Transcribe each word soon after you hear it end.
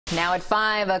Now at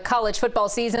 5, a college football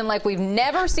season like we've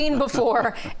never seen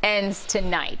before ends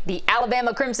tonight. The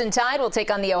Alabama Crimson Tide will take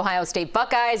on the Ohio State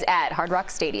Buckeyes at Hard Rock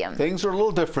Stadium. Things are a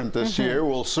little different this year.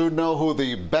 We'll soon know who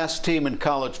the best team in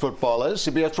college football is.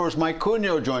 CBS 4's Mike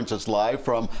Cunio joins us live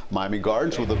from Miami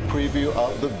Gardens with a preview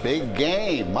of the big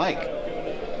game. Mike.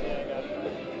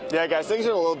 Yeah, guys, things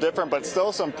are a little different, but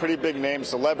still some pretty big names,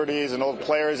 celebrities and old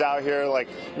players out here like,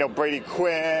 Brady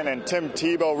Quinn and Tim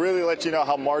Tebow really let you know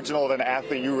how marginal of an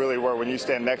athlete you really were when you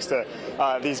stand next to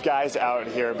these guys out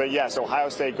here. But yes, Ohio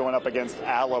State going up against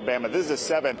Alabama. This is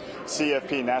the 7th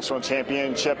CFP National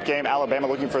Championship game. Alabama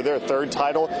looking for their 3rd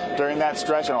title during that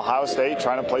stretch, and Ohio State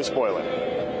trying to play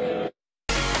spoiler.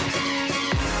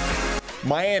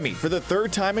 Miami, for the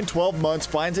 3rd time in 12 months,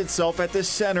 finds itself at the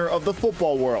center of the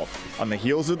football world. On the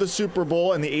heels of the Super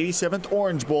Bowl and the 87th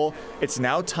Orange Bowl, it's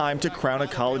now time to crown a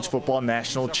college football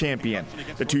national champion.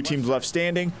 The 2 teams left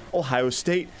standing, Ohio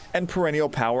State and perennial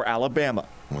power Alabama.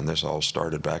 When this all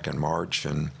started back in March,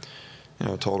 and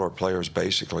told our players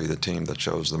basically the team that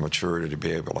shows the maturity to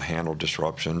be able to handle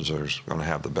disruptions is going to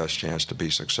have the best chance to be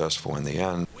successful in the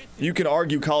end. You can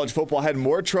argue college football had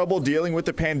more trouble dealing with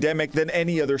the pandemic than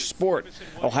any other sport.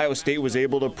 Ohio State was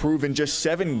able to prove in just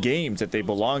 7 games that they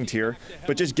belonged here,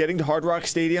 but just getting to Hard Rock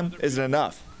Stadium isn't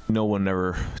enough. No one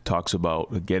ever talks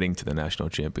about getting to the national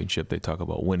championship. They talk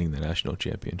about winning the national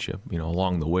championship.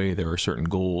 Along the way, there are certain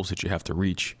goals that you have to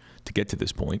reach to get to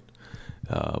this point.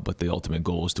 But the ultimate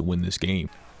goal is to win this game.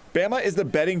 Bama is the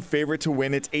betting favorite to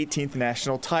win its 18th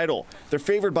national title. They're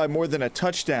favored by more than a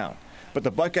touchdown. But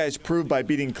the Buckeyes proved by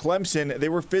beating Clemson they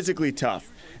were physically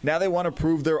tough. Now they want to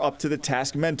prove they're up to the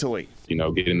task mentally.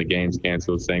 Getting the games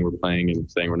canceled, saying we're playing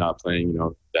and saying we're not playing,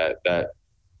 that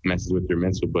messes with your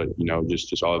mental. But,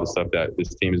 just all of the stuff that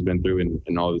this team has been through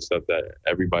and all the stuff that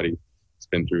everybody's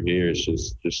been through here is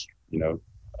just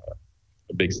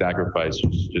a big sacrifice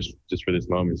just for this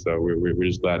moment. So we're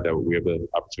just glad that we have the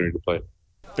opportunity to play.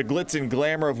 The glitz and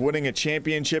glamour of winning a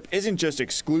championship isn't just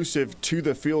exclusive to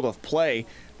the field of play.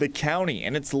 The county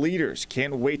and its leaders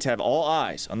can't wait to have all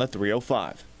eyes on the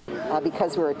 305.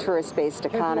 Because we're a tourist-based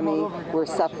economy, we're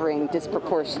suffering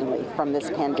disproportionately from this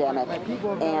pandemic.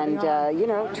 And,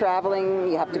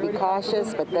 traveling, you have to be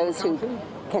cautious, but those who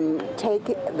can take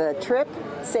the trip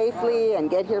safely and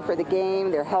get here for the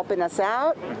game, they're helping us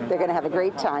out. They're going to have a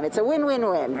great time. It's a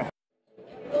win-win-win.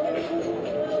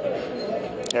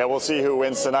 Yeah, we'll see who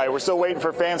wins tonight. We're still waiting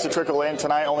for fans to trickle in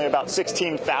tonight. Only about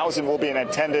 16,000 will be in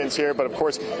attendance here. But, of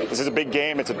course, this is a big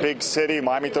game. It's a big city.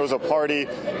 Miami throws a party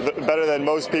better than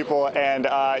most people. And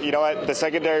you know what? The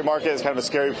secondary market is kind of a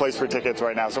scary place for tickets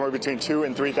right now. Somewhere between $2,000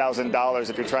 and $3,000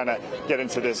 if you're trying to get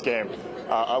into this game.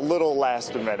 A little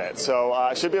last minute.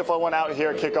 So should be a fun one out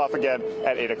here. Kickoff again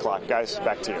at 8 o'clock. Guys,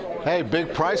 back to you. Hey,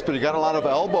 big price, but you got a lot of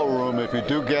elbow room if you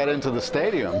do get into the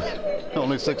stadium.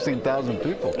 Only 16,000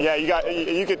 people. Yeah,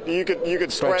 you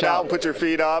could spread out, put your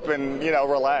feet up, and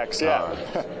relax. Yeah.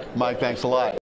 Mike, thanks a lot.